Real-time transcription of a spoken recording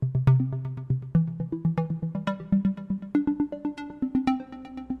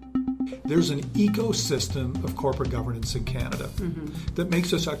there's an ecosystem of corporate governance in Canada that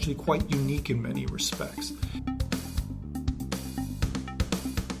makes us actually quite unique in many respects.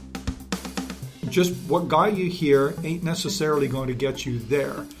 Just what got you here ain't necessarily going to get you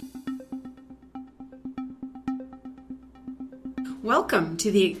there. Welcome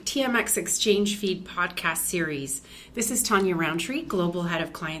to the TMX Exchange Feed podcast series. This is Tanya Roundtree, Global Head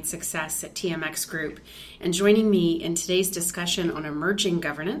of Client Success at TMX Group. And joining me in today's discussion on emerging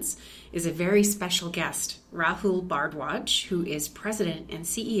governance is a very special guest, Rahul Bhardwaj, who is President and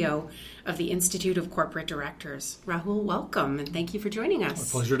CEO of the Institute of Corporate Directors. Rahul, welcome, and thank you for joining us.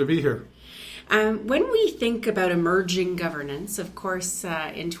 A pleasure to be here. When we think about emerging governance, of course,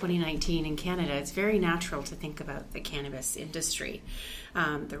 in 2019 in Canada, it's very natural to think about the cannabis industry.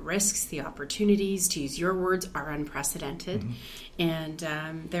 The risks, the opportunities, to use your words, are unprecedented. And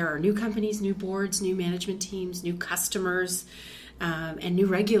there are new companies, new boards, new management teams, new customers, and new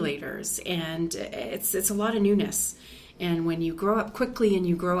regulators. And it's a lot of newness. And when you grow up quickly and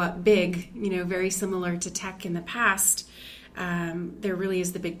you grow up big, very similar to tech in the past, there really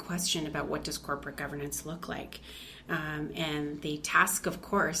is the big question about what does corporate governance look like. And the task, of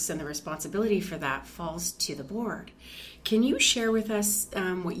course, and the responsibility for that falls to the board. Can you share with us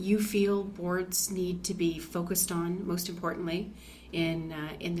what you feel boards need to be focused on, most importantly, in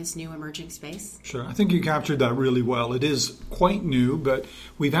this new emerging space? Sure. I think you captured that really well. It is quite new, but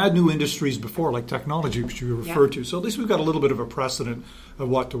we've had new industries before, like technology, which you referred to. So at least we've got a little bit of a precedent of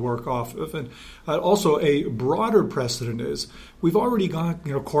what to work off of. And also a broader precedent is we've already got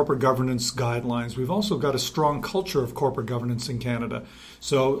corporate governance guidelines. We've also got a strong culture of corporate governance in Canada.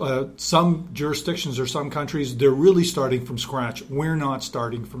 So some jurisdictions or some countries, they're really starting from scratch. We're not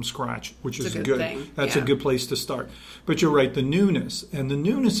starting from scratch, which is good. Thing. That's a good place to start. But you're right, the newness. And the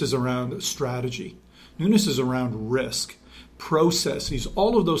newness is around strategy. Newness is around risk, processes,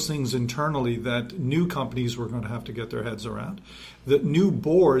 all of those things internally that new companies were going to have to get their heads around. That new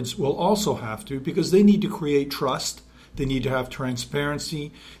boards will also have to, because they need to create trust. They need to have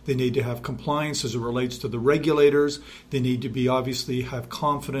transparency. They need to have compliance as it relates to the regulators. They need to be obviously have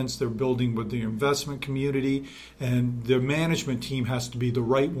confidence they're building with the investment community. And their management team has to be the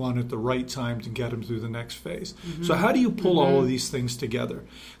right one at the right time to get them through the next phase. So how do you pull all of these things together?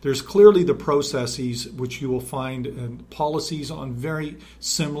 There's clearly the processes, which you will find in policies on very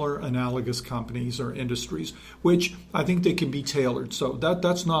similar analogous companies or industries, which I think they can be tailored. So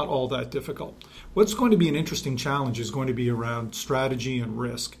that's not all that difficult. What's going to be an interesting challenge is going to be around strategy and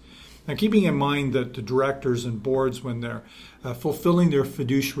risk. Now, keeping in mind that the directors and boards, when they're fulfilling their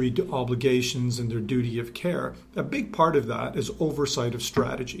fiduciary obligations and their duty of care, a big part of that is oversight of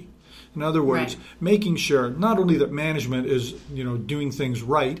strategy. In other words, making sure not only that management is, doing things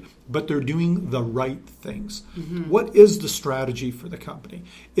right, but they're doing the right things. What is the strategy for the company?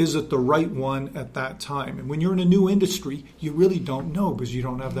 Is it the right one at that time? And when you're in a new industry, you really don't know because you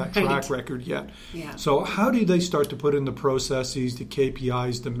don't have that track record yet. So how do they start to put in the processes, the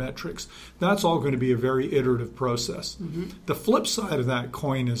KPIs, the metrics? That's all going to be a very iterative process. The flip side of that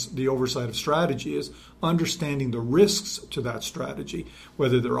coin is the oversight of strategy is understanding the risks to that strategy,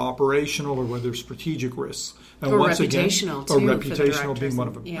 whether they're operational or whether they're strategic risks. And or once reputational, again, too, or reputational being one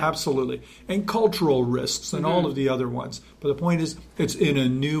of them. Absolutely. And cultural risks and all of the other ones. But the point is, it's in a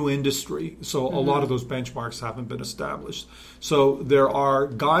new industry, so a lot of those benchmarks haven't been established. So there are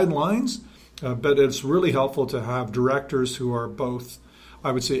guidelines, but it's really helpful to have directors who are both,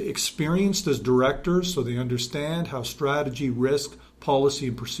 I would say, experienced as directors, so they understand how strategy, risk, policy,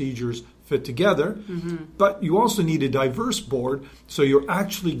 and procedures fit together. But you also need a diverse board, so you're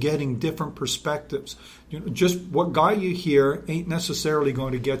actually getting different perspectives. Just what got you here ain't necessarily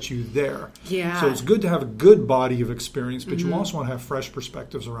going to get you there. So it's good to have a good body of experience, but you also want to have fresh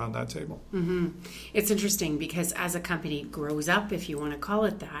perspectives around that table. It's interesting because as a company grows up, if you want to call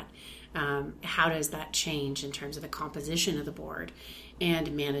it that, how does that change in terms of the composition of the board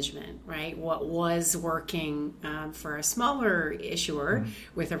and management, right? What was working for a smaller issuer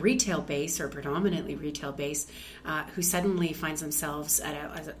with a retail base or predominantly retail base who suddenly finds themselves at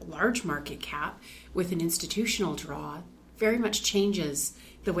a large market cap with an institutional draw very much changes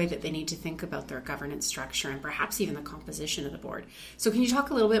the way that they need to think about their governance structure and perhaps even the composition of the board. So can you talk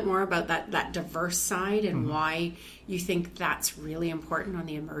a little bit more about that diverse side and why you think that's really important on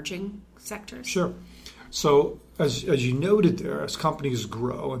the emerging sectors? Sure. So as you noted there, as companies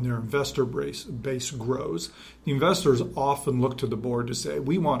grow and their investor base grows, the investors often look to the board to say,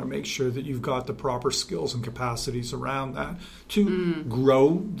 we want to make sure that you've got the proper skills and capacities around that to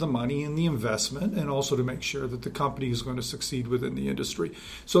grow the money in the investment and also to make sure that the company is going to succeed within the industry.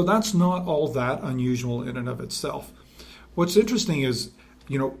 So that's not all that unusual in and of itself. What's interesting is,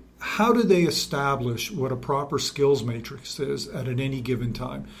 how do they establish what a proper skills matrix is at any given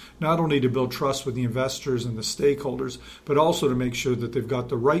time? Not only to build trust with the investors and the stakeholders, but also to make sure that they've got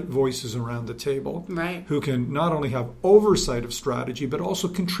the right voices around the table, right, who can not only have oversight of strategy, but also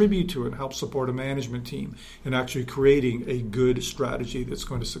contribute to it and help support a management team in actually creating a good strategy that's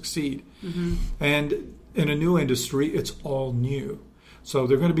going to succeed. Mm-hmm. And in a new industry, it's all new. So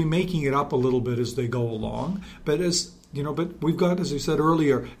they're going to be making it up a little bit as they go along. But but we've got, as I said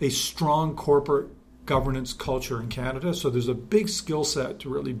earlier, a strong corporate governance culture in Canada. So there's a big skill set to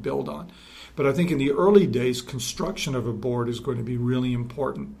really build on. But I think in the early days, construction of a board is going to be really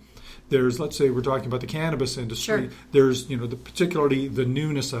important. There's, let's say we're talking about the cannabis industry. Sure. There's, particularly the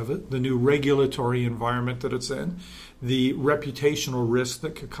newness of it, the new regulatory environment that it's in, the reputational risk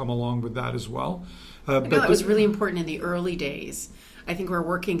that could come along with that as well. But that was really important in the early days. I think we're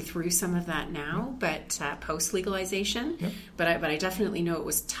working through some of that now, but post-legalization. Yeah. But I definitely know it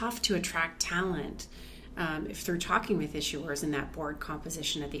was tough to attract talent through talking with issuers in that board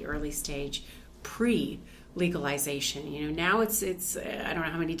composition at the early stage, pre-legalization. Now it's I don't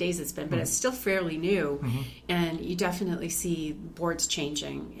know how many days it's been, but it's still fairly new, mm-hmm. and you definitely see boards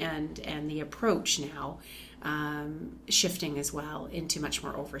changing and the approach now shifting as well into much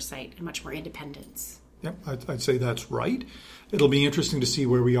more oversight and much more independence. Yep, I'd say that's right. It'll be interesting to see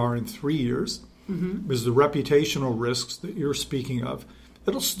where we are in 3 years, mm-hmm. because the reputational risks that you're speaking of,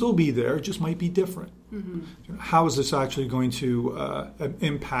 it'll still be there, it just might be different. Mm-hmm. How is this actually going to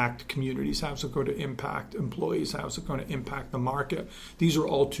impact communities? How is it going to impact employees? How is it going to impact the market? These are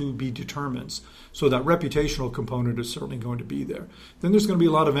all to be determined. So that reputational component is certainly going to be there. Then there's going to be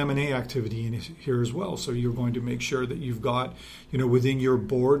a lot of M&A activity in here as well. So you're going to make sure that you've got, within your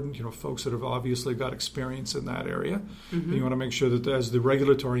board, folks that have obviously got experience in that area. Mm-hmm. And you want to make sure that as the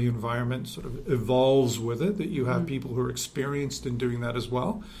regulatory environment sort of evolves with it, that you have mm-hmm. people who are experienced in doing that as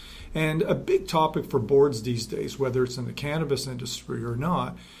well. And a big topic for boards these days, whether it's in the cannabis industry or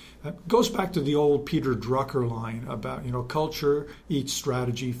not, goes back to the old Peter Drucker line about, culture eats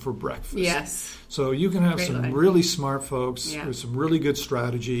strategy for breakfast. Yes. So you can have Great some line. Really smart folks Yeah. with some really good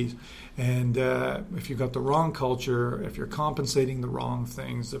strategies. And if you've got the wrong culture, if you're compensating the wrong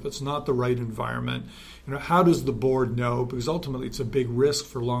things, if it's not the right environment, how does the board know? Because ultimately it's a big risk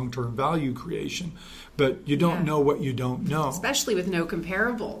for long-term value creation. But you don't know what you don't know. Especially with no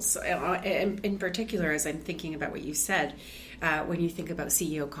comparables. In particular, as I'm thinking about what you said, when you think about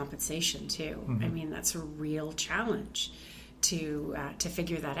CEO compensation too. Mm-hmm. I mean, that's a real challenge to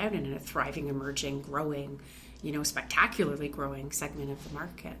figure that out in a thriving, emerging, growing, spectacularly growing segment of the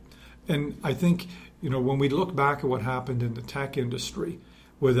market. And I think, when we look back at what happened in the tech industry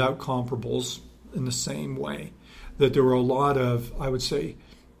without comparables in the same way, that there were a lot of, I would say,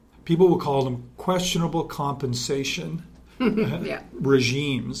 people will call them questionable compensation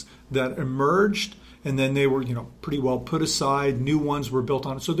regimes that emerged, and then they were, pretty well put aside. New ones were built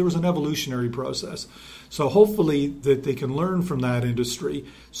on it. So there was an evolutionary process. So hopefully that they can learn from that industry.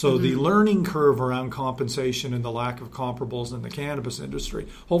 So mm-hmm. the learning curve around compensation and the lack of comparables in the cannabis industry,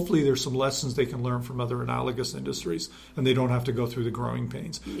 hopefully there's some lessons they can learn from other analogous industries, and they don't have to go through the growing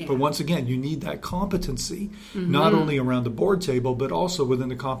pains. Yeah. But once again, you need that competency, mm-hmm. not only around the board table, but also within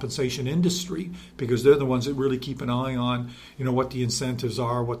the compensation industry, because they're the ones that really keep an eye on, what the incentives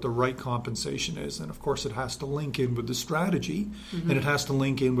are, what the right compensation is. And of course, it has to link in with the strategy, mm-hmm. and it has to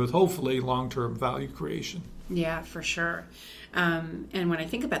link in with, hopefully, long-term value creation. Yeah, for sure. And when I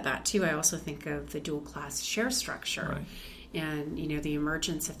think about that too, I also think of the dual class share structure, right. and the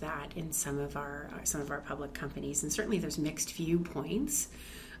emergence of that in some of our public companies, and certainly there's mixed viewpoints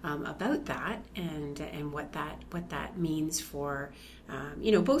about that and what that means for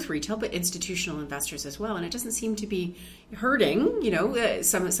both retail but institutional investors as well. And it doesn't seem to be hurting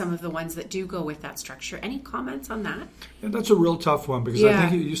some of the ones that do go with that structure. Any comments on that? Yeah, that's a real tough one, because I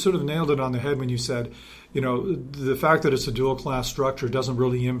think you sort of nailed it on the head when you said the fact that it's a dual class structure doesn't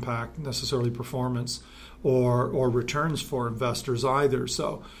really impact necessarily performance or returns for investors either.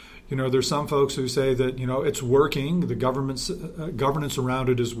 So there's some folks who say that, it's working, the governance around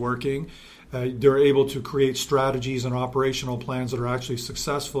it is working. They're able to create strategies and operational plans that are actually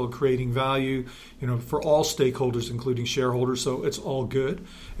successful at creating value, for all stakeholders, including shareholders. So it's all good.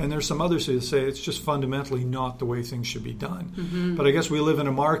 And there's some others who say it's just fundamentally not the way things should be done. Mm-hmm. But I guess we live in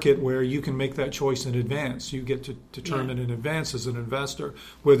a market where you can make that choice in advance. You get to determine in advance as an investor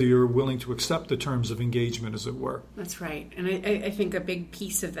whether you're willing to accept the terms of engagement, as it were. That's right. And I think a big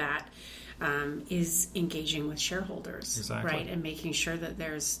piece of that is engaging with shareholders, exactly. right, and making sure that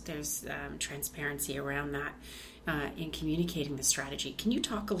there's transparency around that. in communicating the strategy. Can you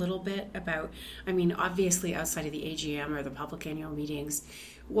talk a little bit about, I mean, obviously outside of the AGM or the public annual meetings,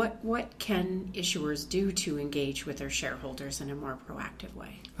 what can issuers do to engage with their shareholders in a more proactive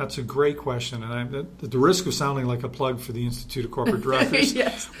way? That's a great question. And at the risk of sounding like a plug for the Institute of Corporate Directors,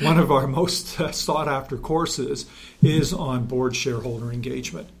 yes. One of our most sought after courses is on board shareholder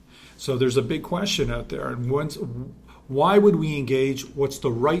engagement. So there's a big question out there. And why would we engage? What's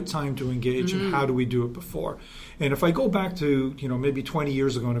the right time to engage, and how do we do it before? And if I go back to maybe 20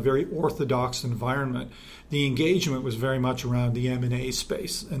 years ago in a very orthodox environment, the engagement was very much around the M&A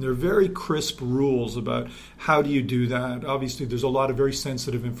space, and there are very crisp rules about how do you do that. Obviously, there's a lot of very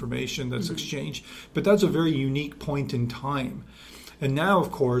sensitive information that's exchanged, but that's a very unique point in time. And now,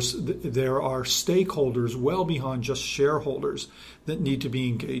 of course, there are stakeholders well beyond just shareholders that need to be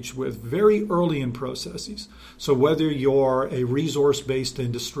engaged with very early in processes. So whether you're a resource-based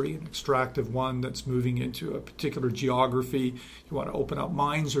industry, an extractive one that's moving into a particular geography, you want to open up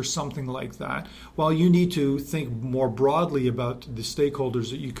mines or something like that, well, you need to think more broadly about the stakeholders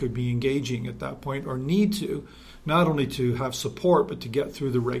that you could be engaging at that point, or need to, not only to have support, but to get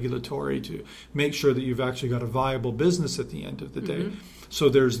through the regulatory, to make sure that you've actually got a viable business at the end of the day. So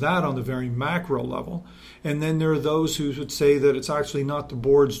there's that on the very macro level. And then there are those who would say that it's actually not the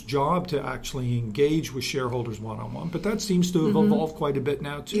board's job to actually engage with shareholders one-on-one. But that seems to have evolved quite a bit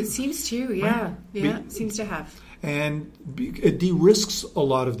now, too. It seems to, yeah. Right? Yeah, it seems to have. And it de-risks a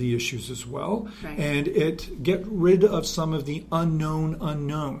lot of the issues as well. Right. And it gets rid of some of the unknown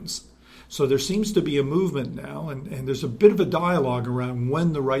unknowns. So there seems to be a movement now, and there's a bit of a dialogue around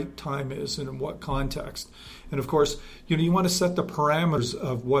when the right time is and in what context. And of course, you want to set the parameters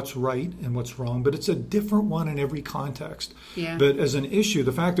of what's right and what's wrong, but it's a different one in every context. Yeah. But as an issue,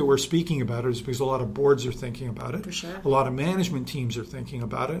 the fact that we're speaking about it is because a lot of boards are thinking about it. For sure. A lot of management teams are thinking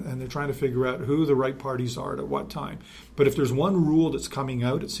about it, and they're trying to figure out who the right parties are at what time. But if there's one rule that's coming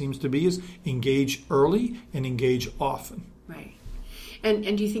out, it seems to be, is engage early and engage often. Right. And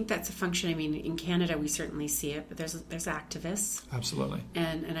do you think that's a function? I mean, in Canada, we certainly see it, but there's activists. Absolutely.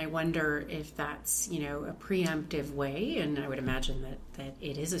 And I wonder if that's, a preemptive way, and I would imagine that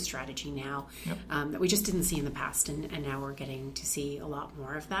it is a strategy now, that we just didn't see in the past, and now we're getting to see a lot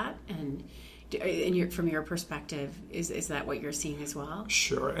more of that. And from your perspective, is that what you're seeing as well?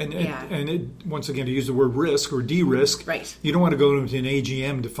 Sure. And once again, to use the word risk or de-risk, right. You don't want to go into an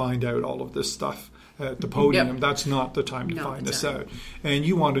AGM to find out all of this stuff at the podium. Yep. That's not the time to find this out. And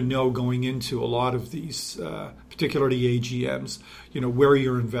you want to know going into a lot of these, particularly AGMs, where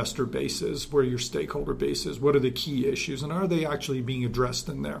your investor base is, where your stakeholder base is, what are the key issues, and are they actually being addressed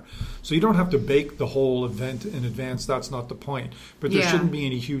in there? So you don't have to bake the whole event in advance. That's not the point. But there shouldn't be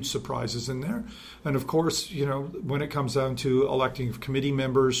any huge surprises in there. And of course, when it comes down to electing committee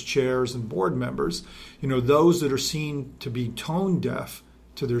members, chairs, and board members, those that are seen to be tone deaf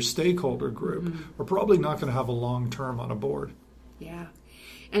to their stakeholder group are probably not going to have a long term on a board. Yeah.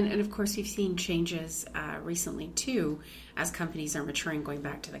 And of course, we've seen changes recently, too, as companies are maturing, going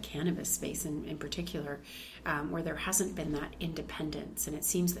back to the cannabis space in particular, where there hasn't been that independence. And it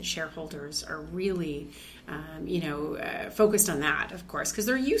seems that shareholders are really, focused on that, of course, because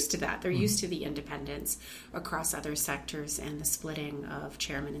they're used to that. They're used to the independence across other sectors and the splitting of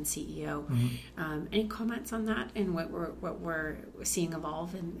chairman and CEO. Any comments on that and what we're seeing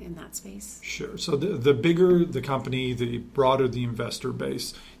evolve in that space? Sure. So the bigger the company, the broader the investor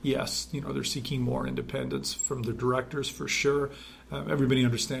base, yes, they're seeking more independence from the directors for sure. Everybody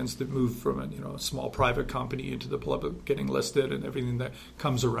understands the move from a small private company into the public, getting listed, and everything that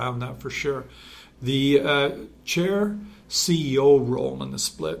comes around that for sure. The chair CEO role in the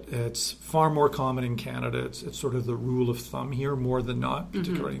split, it's far more common in Canada. It's sort of the rule of thumb here more than not,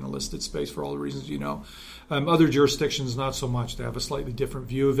 particularly in the listed space for all the reasons you know. Other jurisdictions, not so much. They have a slightly different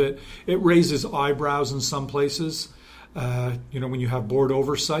view of it. It raises eyebrows in some places. When you have board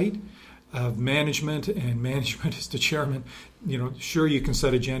oversight of management, and management is the chairman, sure, you can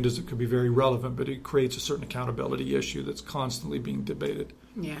set agendas that could be very relevant, but it creates a certain accountability issue that's constantly being debated.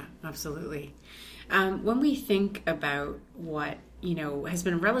 Yeah, absolutely. When we think about what has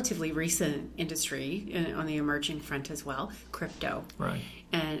been a relatively recent industry on the emerging front as well, crypto, right,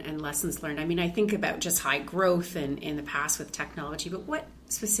 and lessons learned. I mean, I think about just high growth in the past with technology, but what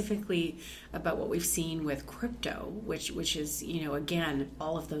specifically about what we've seen with crypto, which is again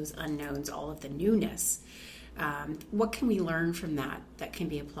all of those unknowns, all of the newness. What can we learn from that can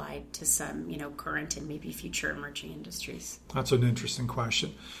be applied to some, current and maybe future emerging industries? That's an interesting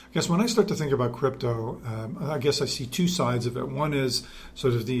question. I guess when I start to think about crypto, I guess I see two sides of it. One is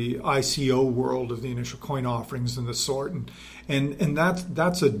sort of the ICO world of the initial coin offerings and the sort, and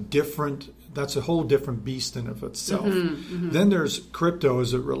that's a different that's a whole different beast in of itself. Then there's crypto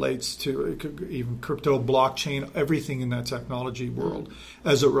as it relates to even crypto, blockchain, everything in that technology world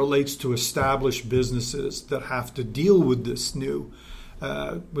as it relates to established businesses that have to deal with this new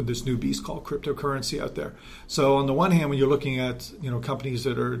beast called cryptocurrency out there. So on the one hand, when you're looking at companies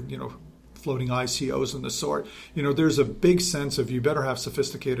that are floating ICOs and the sort, there's a big sense of you better have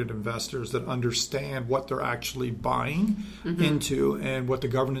sophisticated investors that understand what they're actually buying into and what the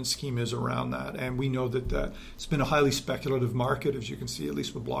governance scheme is around that. And we know that it's been a highly speculative market, as you can see, at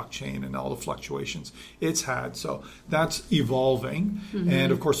least with blockchain and all the fluctuations it's had. So that's evolving.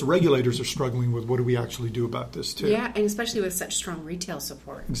 And of course, the regulators are struggling with what do we actually do about this too. Yeah, and especially with such strong retail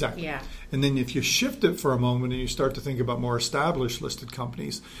support. Exactly. Yeah. And then if you shift it for a moment and you start to think about more established listed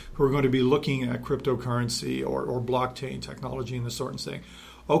companies who are going to be looking at cryptocurrency or blockchain technology and the sort and saying,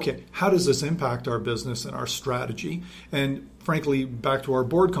 okay, how does this impact our business and our strategy? And frankly, back to our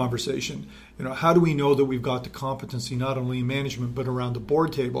board conversation, how do we know that we've got the competency not only in management but around the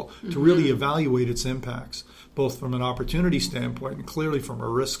board table to really evaluate its impacts, both from an opportunity standpoint and clearly from a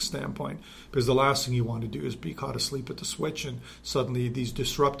risk standpoint? Because the last thing you want to do is be caught asleep at the switch and suddenly these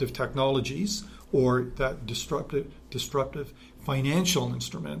disruptive technologies or that disruptive financial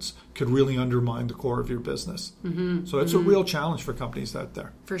instruments could really undermine the core of your business. So it's a real challenge for companies out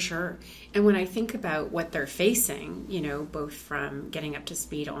there. For sure. And when I think about what they're facing, both from getting up to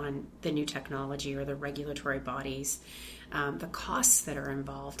speed on the new technology or the regulatory bodies, the costs that are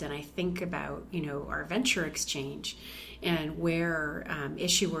involved, and I think about, our venture exchange and where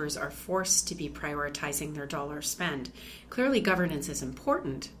issuers are forced to be prioritizing their dollar spend. Clearly, governance is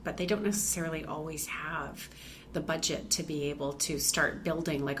important, but they don't necessarily always have the budget to be able to start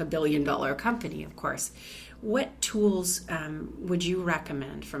building like $1 billion company, of course. What tools would you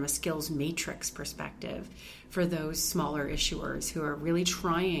recommend from a skills matrix perspective for those smaller issuers who are really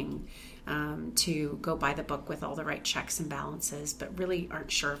trying to go by the book with all the right checks and balances, but really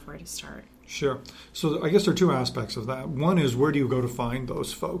aren't sure of where to start? Sure. So I guess there are two aspects of that. One is, where do you go to find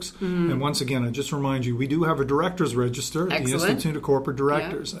those folks? And once again, I just remind you, we do have a directors register at the Institute of Corporate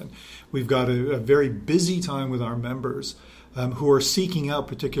Directors. And we've got a very busy time with our members who are seeking out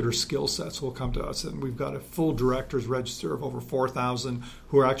particular skill sets will come to us. And we've got a full directors register of over 4,000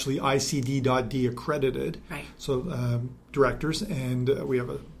 who are actually ICD.D accredited. Right. So directors, and we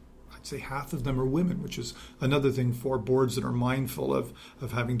have I'd say half of them are women, which is another thing for boards that are mindful of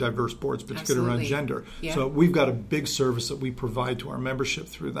having diverse boards, particularly around gender. Yeah. So we've got a big service that we provide to our membership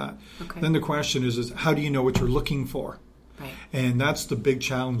through that. Okay. Then the question is how do you know what you're looking for? Right. And that's the big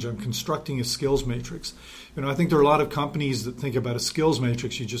challenge on constructing a skills matrix. I think there are a lot of companies that think about a skills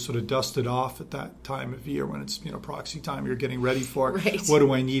matrix. You just sort of dust it off at that time of year when it's proxy time. You're getting ready for what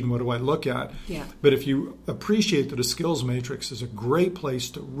do I need and what do I look at. Yeah. But if you appreciate that a skills matrix is a great place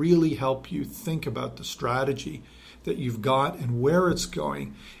to really help you think about the strategy that you've got and where it's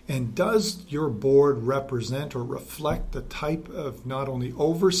going, and does your board represent or reflect the type of not only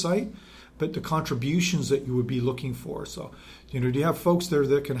oversight but the contributions that you would be looking for. So, do you have folks there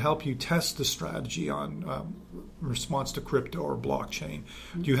that can help you test the strategy on response to crypto or blockchain?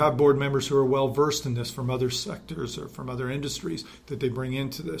 Do you have board members who are well-versed in this from other sectors or from other industries that they bring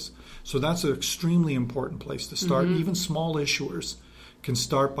into this? So that's an extremely important place to start. Even small issuers can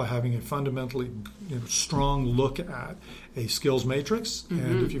start by having a fundamentally strong look at a skills matrix.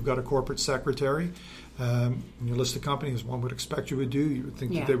 And if you've got a corporate secretary, and you list the companies one would expect you would do, you would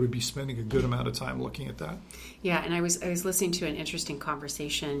think that they would be spending a good amount of time looking at that. Yeah, and I was listening to an interesting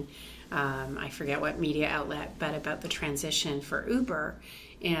conversation, I forget what media outlet, but about the transition for Uber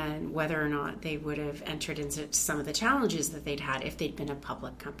and whether or not they would have entered into some of the challenges that they'd had if they'd been a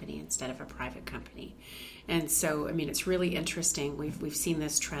public company instead of a private company. And so, it's really interesting. We've seen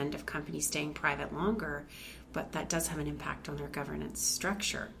this trend of companies staying private longer, but that does have an impact on their governance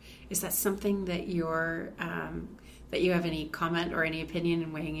structure. Is that something that that you have any comment or any opinion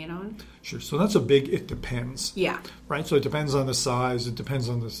in weighing in on? Sure. So that's a big it depends. Yeah. Right? So it depends on the size. It depends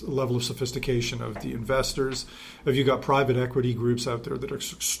on the level of sophistication of the investors. If you've got private equity groups out there that are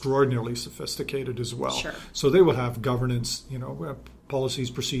extraordinarily sophisticated as well. Sure. So they will have governance, policies,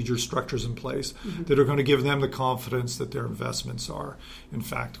 procedures, structures in place that are going to give them the confidence that their investments are, in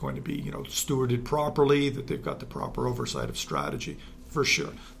fact, going to be, stewarded properly, that they've got the proper oversight of strategy, for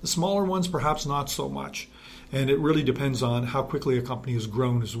sure. The smaller ones, perhaps not so much. And it really depends on how quickly a company has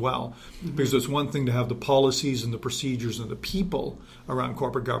grown as well. Because it's one thing to have the policies and the procedures and the people around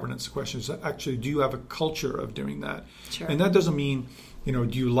corporate governance. The question is actually, do you have a culture of doing that? Sure. And that doesn't mean, do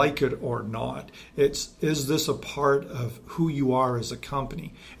you like it or not? Is this a part of who you are as a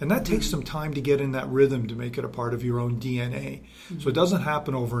company? And that takes some time to get in that rhythm to make it a part of your own DNA. So it doesn't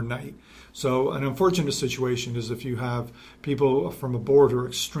happen overnight. So an unfortunate situation is if you have people from a board who are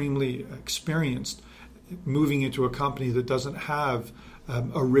extremely experienced moving into a company that doesn't have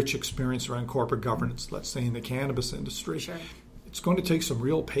a rich experience around corporate governance, let's say in the cannabis industry. Sure. It's going to take some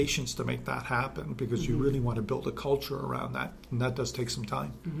real patience to make that happen because you really want to build a culture around that, and that does take some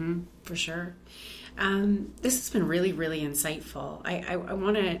time. For sure. This has been really, really insightful. I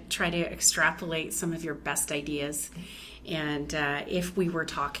want to try to extrapolate some of your best ideas. And if we were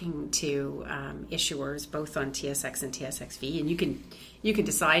talking to issuers, both on TSX and TSXV, and you can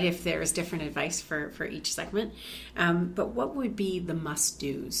decide if there's different advice for each segment. But what would be the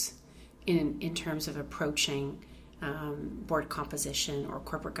must-dos in terms of approaching board composition or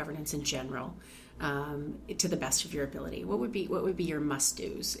corporate governance in general to the best of your ability? What would be your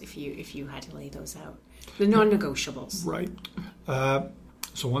must-dos if you had to lay those out? The non-negotiables. Right.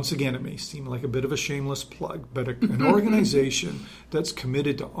 So once again, it may seem like a bit of a shameless plug, but an organization that's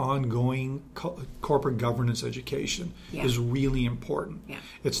committed to ongoing corporate governance education is really important. Yeah.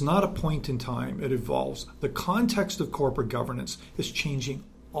 It's not a point in time. It evolves. The context of corporate governance is changing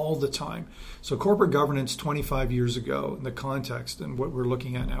all the time. So corporate governance 25 years ago, in the context and what we're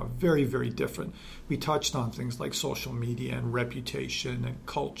looking at now, very, very different. We touched on things like social media and reputation and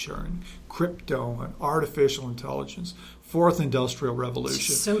culture and crypto and artificial intelligence, fourth industrial revolution.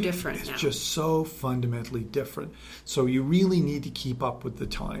 It's so different now. It's just so fundamentally different. So you really need to keep up with the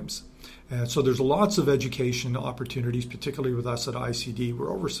times. So there's lots of education opportunities, particularly with us at ICD. We're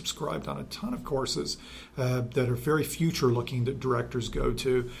oversubscribed on a ton of courses that are very future-looking that directors go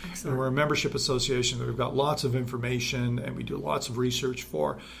to. And we're a membership association that we've got lots of information, and we do lots of research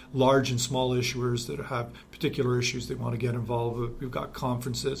for large and small issuers that have particular issues they want to get involved with. We've got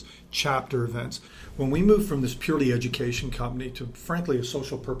conferences, chapter events. When we move from this purely education company to, frankly, a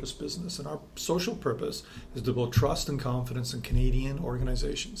social purpose business, and our social purpose is to build trust and confidence in Canadian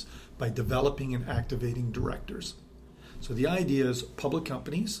organizations by developing and activating directors. So the idea is public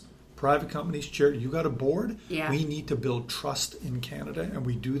companies, private companies, charity, you got a board, we need to build trust in Canada, and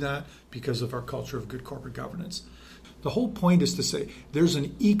we do that because of our culture of good corporate governance. The whole point is to say there's an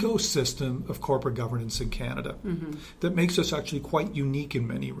ecosystem of corporate governance in Canada that makes us actually quite unique in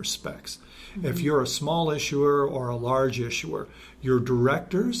many respects. If you're a small issuer or a large issuer, your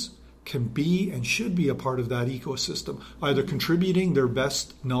directors can be and should be a part of that ecosystem, either contributing their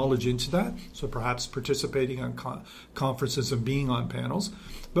best knowledge into that, so perhaps participating on conferences and being on panels.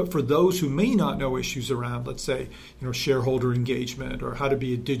 But for those who may not know issues around, let's say, shareholder engagement or how to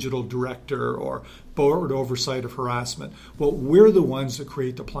be a digital director or board oversight of harassment, well, we're the ones that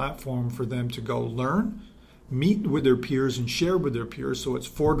create the platform for them to go learn, meet with their peers and share with their peers, so it's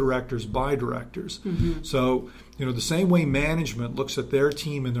for directors by directors. So, the same way management looks at their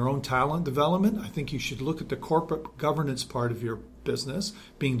team and their own talent development, I think you should look at the corporate governance part of your business,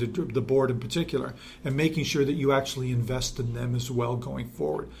 being the board in particular, and making sure that you actually invest in them as well going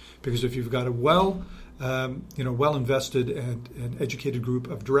forward. Because if you've got a well-invested and educated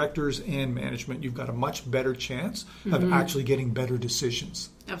group of directors and management, you've got a much better chance of actually getting better decisions.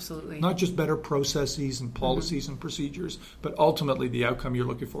 Absolutely. Not just better processes and policies and procedures, but ultimately the outcome you're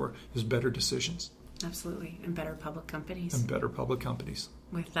looking for is better decisions. Absolutely. And better public companies.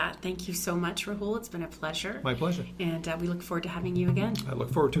 With that, thank you so much, Rahul. It's been a pleasure. My pleasure. And we look forward to having you again. I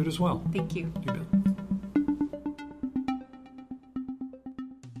look forward to it as well. Thank you. You bet.